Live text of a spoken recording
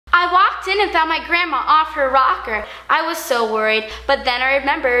I walked in and found my grandma off her rocker. I was so worried, but then I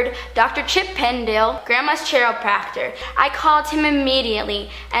remembered Dr. Chip Pendale, Grandma's ChairOPractor. I called him immediately,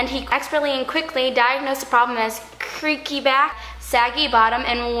 and he expertly and quickly diagnosed the problem as creaky back, saggy bottom,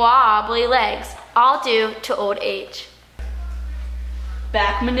 and wobbly legs, all due to old age.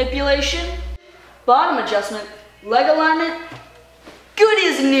 Back manipulation, bottom adjustment, leg alignment, good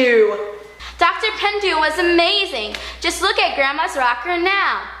as new. Dr. Pendale was amazing. Just look at Grandma's rocker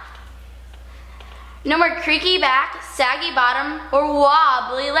now. No more creaky back, saggy bottom, or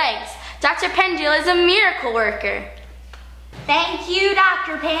wobbly legs. Dr. Pendale is a miracle worker. Thank you,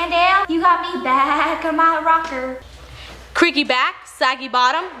 Dr. Pendale. You got me back on my rocker. Creaky back, saggy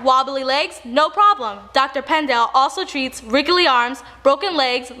bottom, wobbly legs, no problem. Dr. Pendale also treats wriggly arms, broken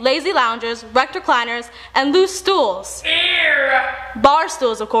legs, lazy loungers, recliners, and loose stools. Bar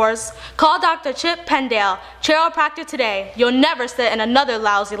stools, of course. Call Dr. Chip Pendale, ChairOPractor today. You'll never sit in another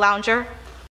lousy lounger.